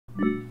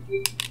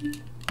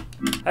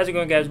How's it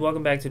going, guys?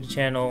 Welcome back to the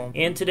channel,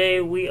 and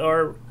today we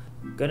are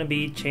gonna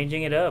be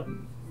changing it up.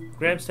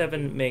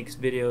 Stephan makes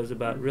videos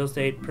about real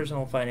estate,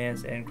 personal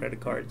finance, and credit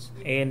cards,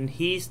 and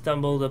he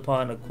stumbled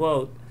upon a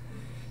quote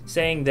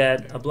saying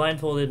that a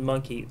blindfolded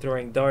monkey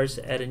throwing darts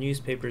at a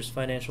newspaper's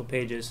financial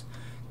pages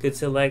could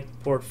select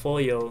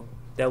portfolio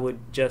that would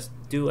just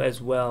do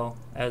as well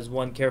as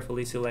one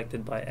carefully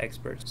selected by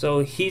experts. So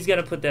he's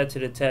gonna put that to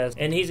the test,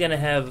 and he's gonna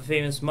have a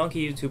famous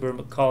monkey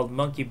YouTuber called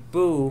Monkey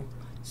Boo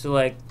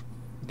select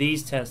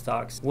these 10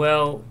 stocks.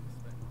 Well,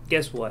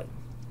 guess what?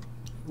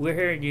 We're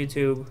here at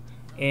YouTube,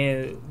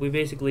 and we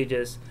basically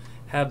just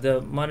have the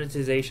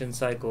monetization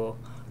cycle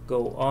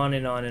go on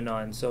and on and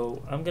on.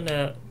 So I'm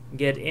gonna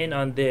get in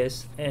on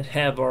this and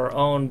have our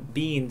own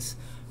Beans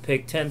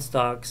pick 10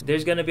 stocks.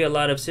 There's gonna be a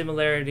lot of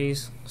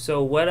similarities.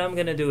 So what I'm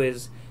gonna do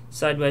is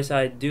side by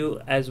side do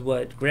as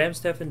what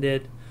Stephan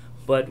did,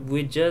 but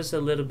with just a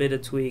little bit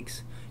of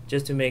tweaks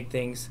just to make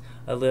things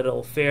a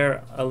little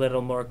fair, a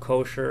little more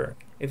kosher.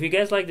 If you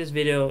guys like this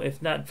video,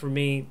 if not for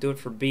me, do it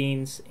for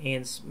Beans,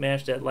 and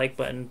smash that like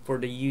button for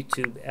the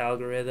YouTube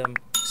algorithm.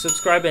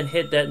 Subscribe and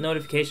hit that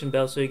notification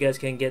bell so you guys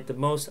can get the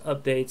most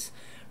updates,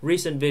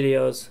 recent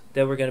videos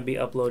that we're going to be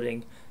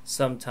uploading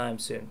sometime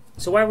soon.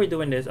 So why are we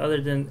doing this other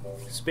than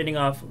spinning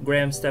off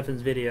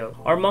Stephan's video?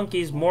 Our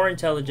monkey's more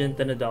intelligent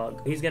than a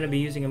dog. He's going to be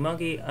using a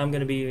monkey, I'm going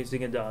to be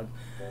using a dog.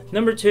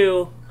 Number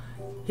two,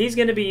 he's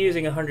going to be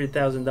using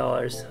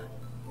 $100,000.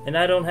 And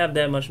I don't have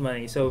that much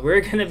money, so we're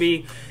gonna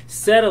be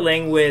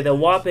settling with a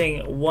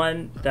whopping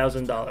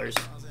 $1,000.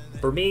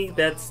 For me,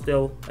 that's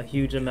still a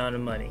huge amount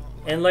of money.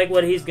 And like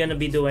what he's gonna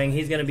be doing,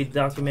 he's gonna be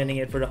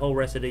documenting it for the whole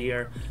rest of the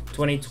year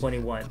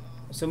 2021.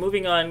 So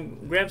moving on,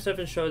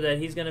 Stephan showed that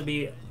he's gonna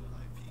be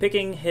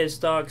picking his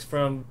stocks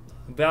from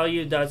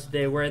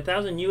value.today, where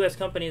 1,000 US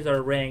companies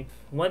are ranked.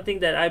 One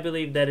thing that I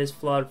believe that is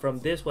flawed from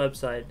this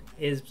website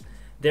is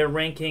their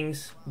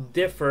rankings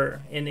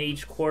differ in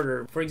each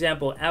quarter. For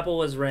example, Apple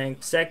was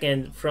ranked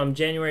second from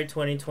January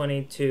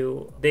 2020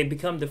 to they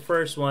become the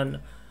first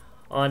one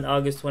on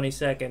August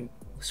 22nd.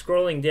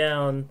 Scrolling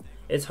down,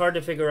 it's hard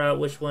to figure out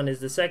which one is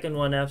the second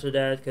one after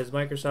that, because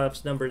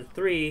Microsoft's number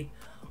 3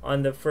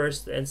 on the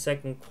first and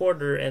second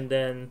quarter, and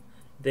then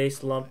they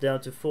slumped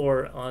down to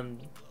 4 on.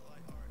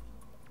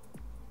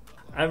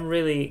 I'm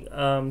really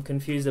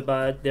confused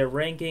about their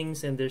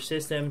rankings and their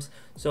systems,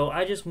 so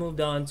I just moved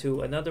on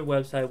to another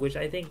website, which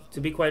I think, to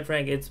be quite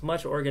frank, it's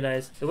much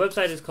organized. The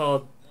website is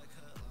called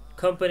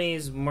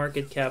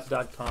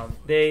companiesmarketcap.com.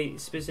 They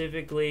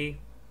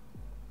specifically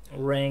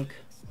rank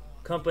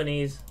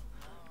companies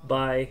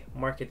by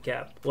market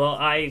cap. Well,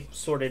 I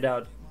sorted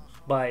out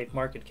by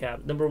market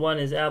cap. Number 1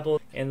 is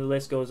Apple, and the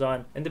list goes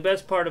on. And the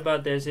best part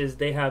about this is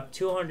they have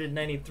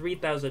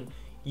 293,000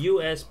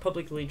 US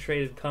publicly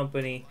traded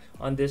company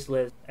on this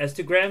list. As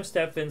to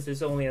Stephan's,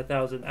 there's only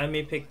 1,000. I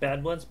may pick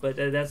bad ones, but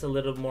that's a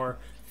little more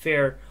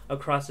fair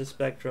across the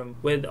spectrum.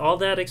 With all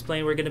that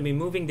explained, we're going to be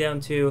moving down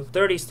to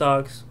 30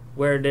 stocks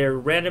where they're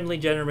randomly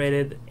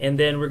generated, and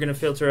then we're going to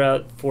filter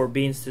out for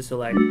Beans to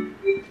select.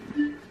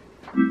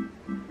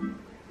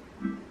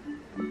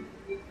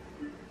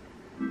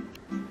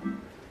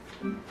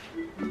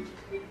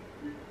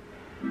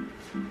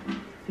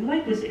 You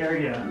like this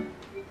area?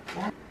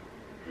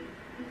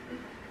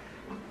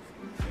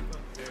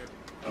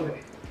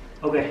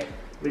 Okay,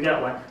 we got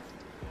one.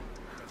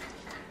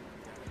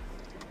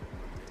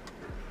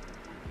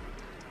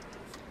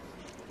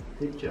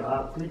 Good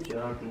job,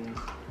 Beans.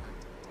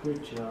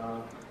 Good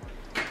job.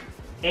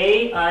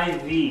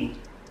 AIV.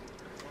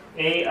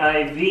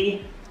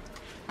 AIV.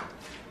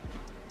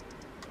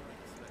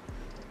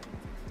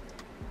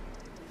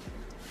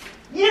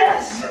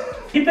 Yes!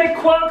 He picked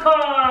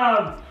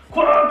Qualcomm!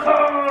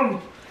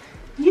 Qualcomm!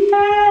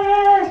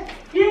 Yes!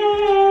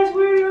 Yes!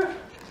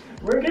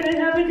 We're gonna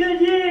have a good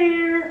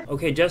year!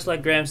 Okay, just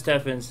like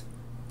Stephan's,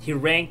 he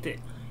ranked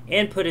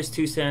and put his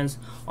 2 cents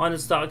on the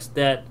stocks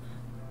that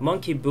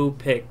Monkey Boo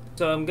picked.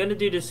 So I'm gonna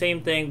do the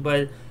same thing,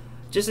 but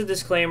just a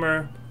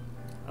disclaimer,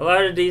 a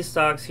lot of these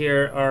stocks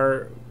here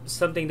are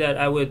something that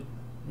I would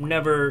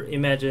never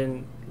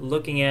imagine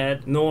looking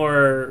at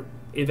nor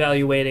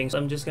evaluating. So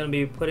I'm just gonna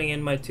be putting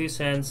in my 2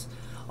 cents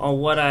on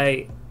what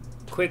I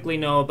quickly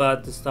know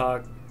about the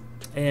stock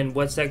and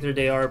what sector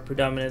they are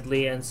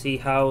predominantly, and see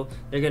how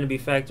they're going to be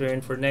factored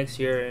in for next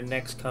year and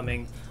next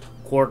coming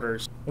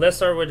quarters. Let's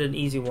start with an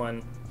easy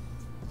one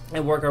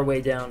and work our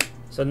way down.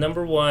 So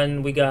number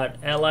 1, we got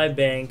Ally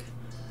Bank.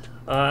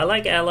 I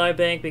like Ally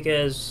Bank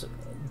because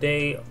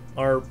they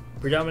are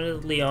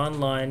predominantly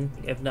online,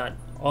 if not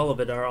all of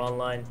it are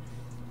online.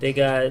 They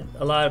got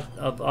a lot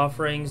of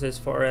offerings as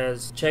far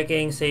as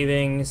checking,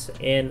 savings,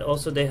 and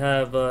also they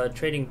have a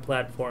trading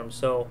platform.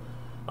 So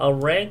I'll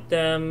rank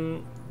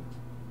them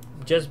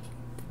just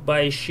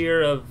by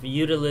sheer of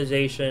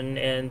utilization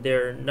and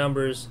their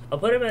numbers. I'll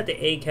put them at the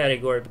A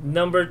category.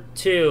 Number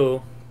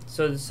 2,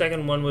 so the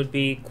second one would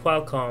be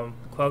Qualcomm.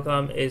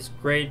 Qualcomm is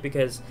great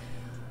because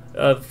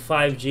of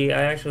 5G.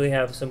 I actually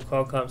have some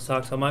Qualcomm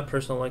stocks on my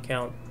personal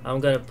account. I'm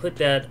going to put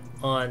that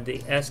on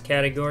the S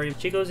category.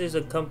 Chico's is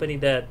a company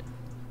that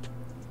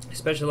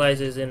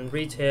specializes in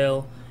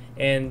retail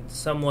and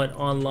somewhat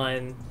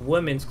online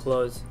women's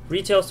clothes.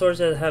 Retail stores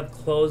that have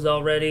closed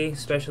already,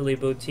 especially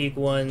boutique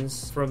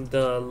ones, from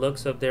the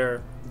looks of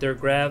their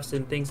graphs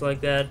and things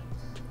like that.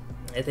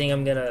 I think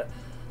I'm gonna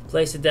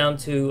place it down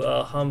to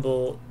a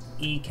humble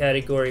E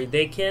category.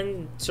 They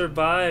can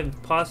survive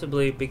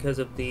possibly because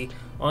of the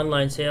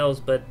online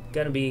sales, but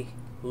gonna be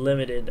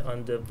limited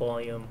on the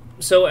volume.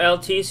 So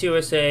Altice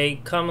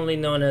USA, commonly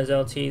known as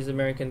Altice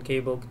American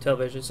Cable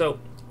Television, so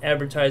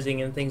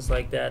advertising and things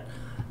like that.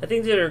 I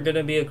think they're going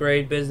to be a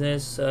great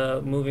business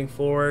moving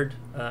forward.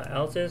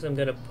 Altus, I'm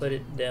going to put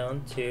it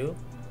down to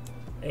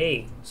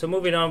A. So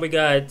moving on, we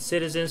got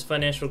Citizens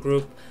Financial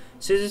Group.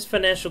 Citizens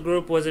Financial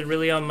Group wasn't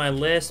really on my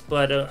list,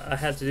 but I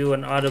had to do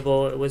an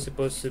audible. It was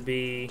supposed to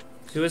be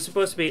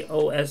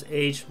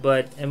OSH,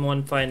 but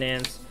M1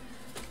 Finance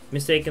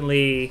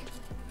mistakenly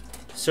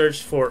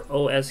searched for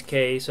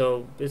OSK,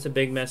 so it's a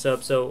big mess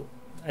up. So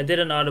I did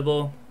an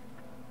audible,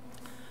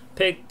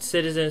 picked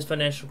Citizens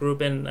Financial Group,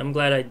 and I'm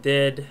glad I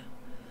did,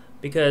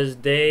 because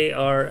they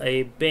are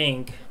a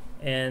bank,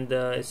 and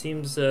it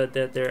seems that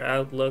their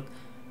outlook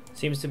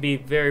seems to be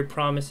very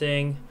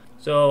promising.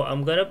 So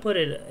I'm gonna put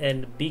it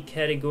in B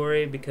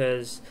category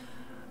because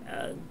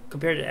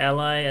compared to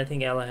Ally, I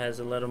think Ally has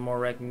a little more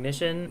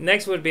recognition.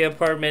 Next would be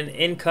Apartment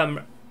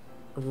Income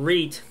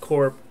REIT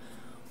Corp,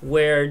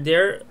 where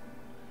they're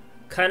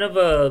kind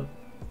of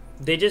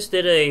they just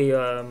did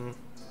a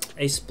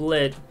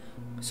split.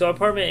 So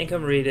Apartment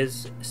Income REIT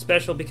is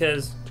special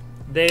because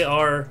they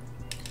are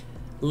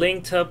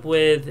linked up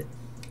with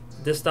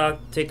the stock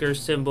ticker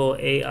symbol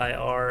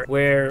AIR,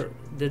 where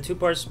the two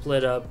parts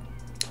split up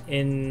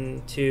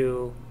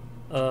into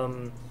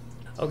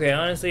okay,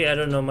 honestly I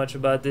don't know much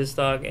about this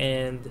stock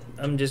and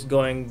I'm just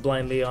going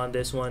blindly on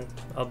this one,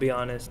 I'll be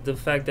honest. The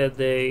fact that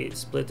they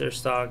split their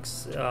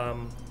stocks,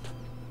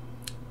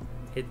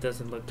 it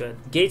doesn't look good.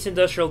 Gates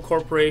Industrial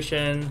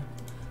Corporation,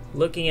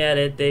 looking at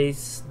it, they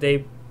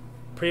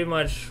pretty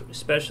much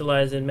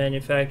specialize in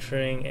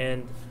manufacturing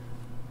and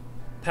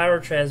power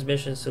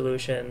transmission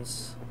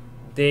solutions.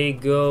 They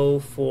go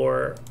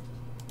for,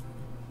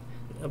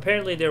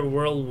 apparently they're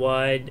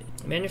worldwide.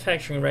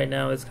 Manufacturing right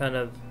now is kind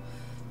of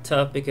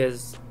tough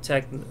because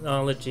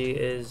technology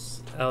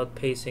is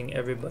outpacing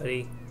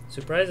everybody.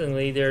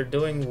 Surprisingly, they're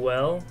doing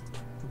well.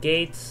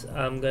 Gates,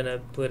 I'm gonna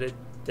put it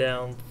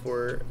down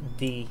for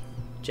D,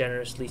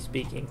 generously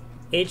speaking.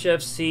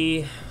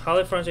 HFC,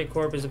 HollyFrontier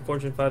Corp, is a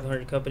Fortune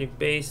 500 company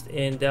based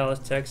in Dallas,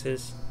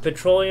 Texas.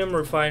 Petroleum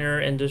refiner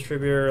and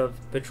distributor of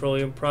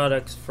petroleum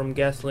products, from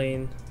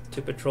gasoline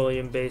to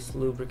petroleum-based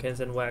lubricants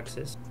and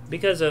waxes.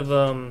 Because of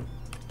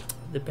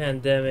the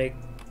pandemic,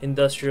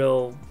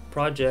 industrial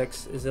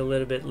projects is a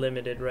little bit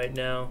limited right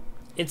now.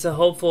 It's a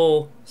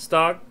hopeful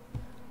stock.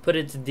 Put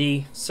it to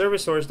D.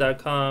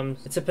 Servicesource.com.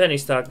 It's a penny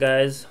stock,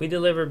 guys. We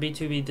deliver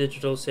B2B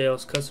digital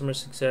sales, customer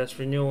success,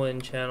 renewal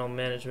and channel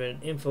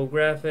management,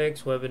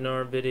 infographics,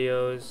 webinar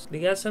videos. They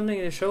got something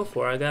to show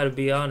for, I gotta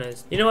be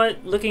honest. You know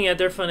what? Looking at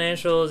their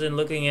financials and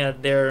looking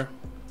at their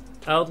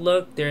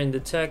outlook, they're in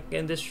the tech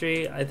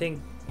industry. I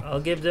think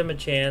I'll give them a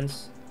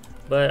chance,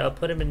 but I'll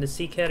put them in the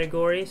C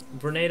category.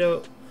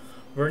 Vornado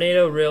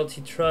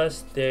Realty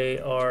Trust. They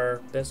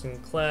are best in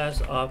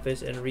class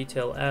office and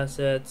retail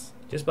assets.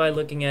 Just by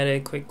looking at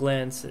it, quick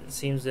glance, it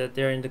seems that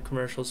they're in the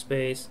commercial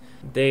space.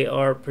 They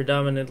are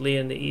predominantly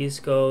in the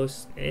East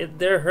Coast.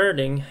 They're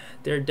hurting.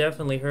 They're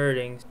definitely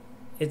hurting.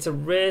 It's a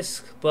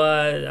risk,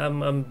 but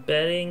I'm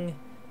betting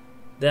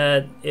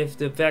that if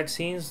the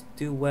vaccines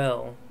do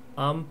well,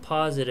 I'm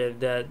positive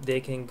that they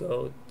can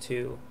go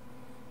to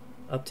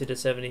up to the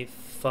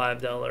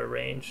 $75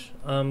 range.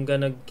 I'll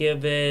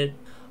give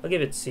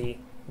it C,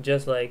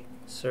 just like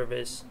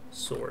Service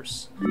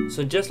Source.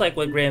 So just like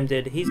what Graham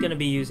did, he's going to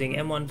be using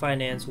M1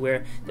 Finance,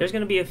 where there's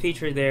going to be a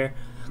feature there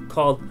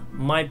called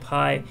My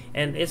Pie,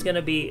 and it's going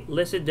to be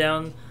listed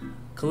down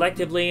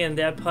collectively in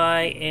that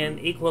pie and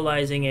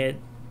equalizing it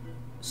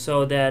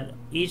so that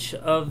each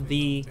of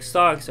the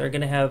stocks are going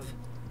to have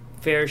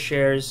fair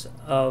shares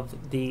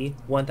of the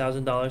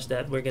 $1,000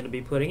 that we're going to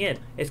be putting in.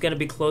 It's going to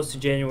be close to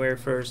January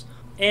 1st.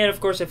 And of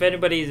course, if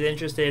anybody is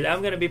interested,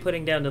 I'm going to be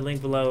putting down the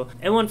link below.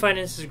 M1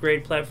 Finance is a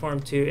great platform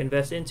to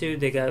invest into.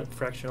 They got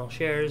fractional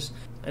shares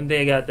and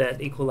they got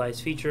that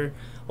equalized feature.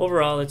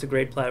 Overall, it's a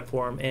great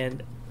platform.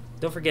 And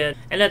don't forget,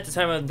 and at the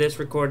time of this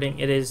recording,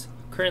 it is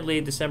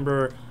currently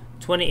December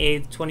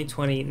 28th,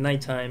 2020,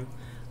 nighttime.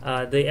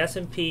 The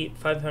S&P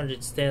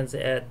 500 stands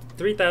at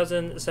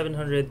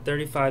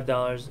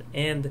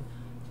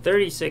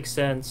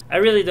 $3,735.36. I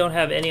really don't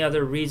have any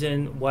other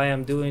reason why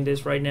I'm doing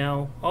this right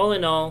now. All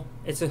in all,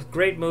 it's a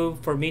great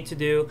move for me to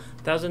do.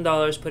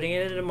 $1,000, putting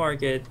it in the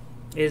market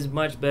is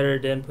much better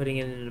than putting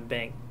it in a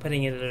bank.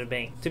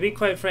 To be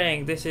quite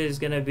frank, this is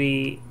gonna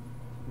be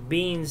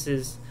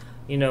Beans'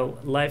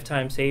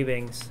 lifetime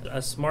savings.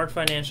 A smart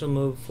financial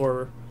move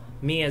for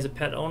me as a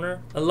pet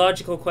owner. A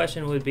logical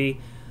question would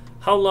be,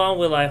 how long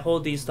will I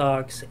hold these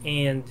stocks,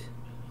 and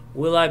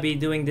will I be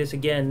doing this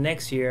again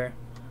next year?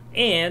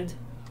 And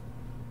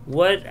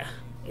what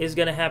is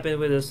going to happen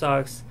with the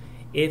stocks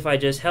if I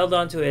just held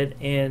on to it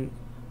and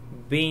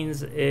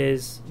Beans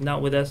is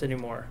not with us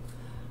anymore?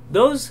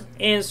 Those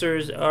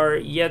answers are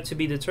yet to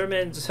be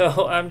determined,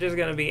 so I'm just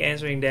going to be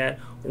answering that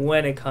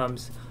when it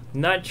comes.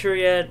 Not sure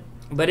yet,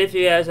 but if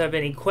you guys have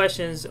any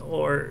questions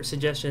or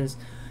suggestions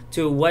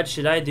to what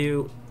should I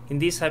do in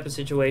these type of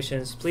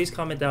situations, please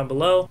comment down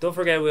below. Don't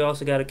forget, we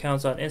also got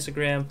accounts on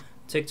Instagram,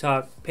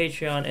 TikTok,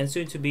 Patreon, and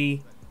soon to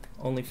be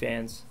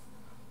OnlyFans.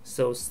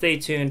 So stay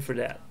tuned for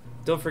that.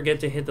 Don't forget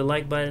to hit the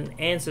like button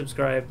and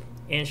subscribe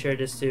and share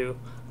this to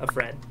a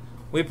friend.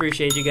 We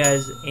appreciate you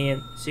guys,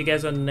 and see you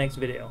guys on the next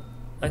video.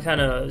 I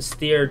kind of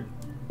steered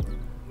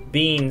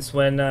Beans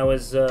when I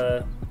was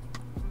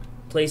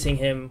placing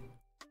him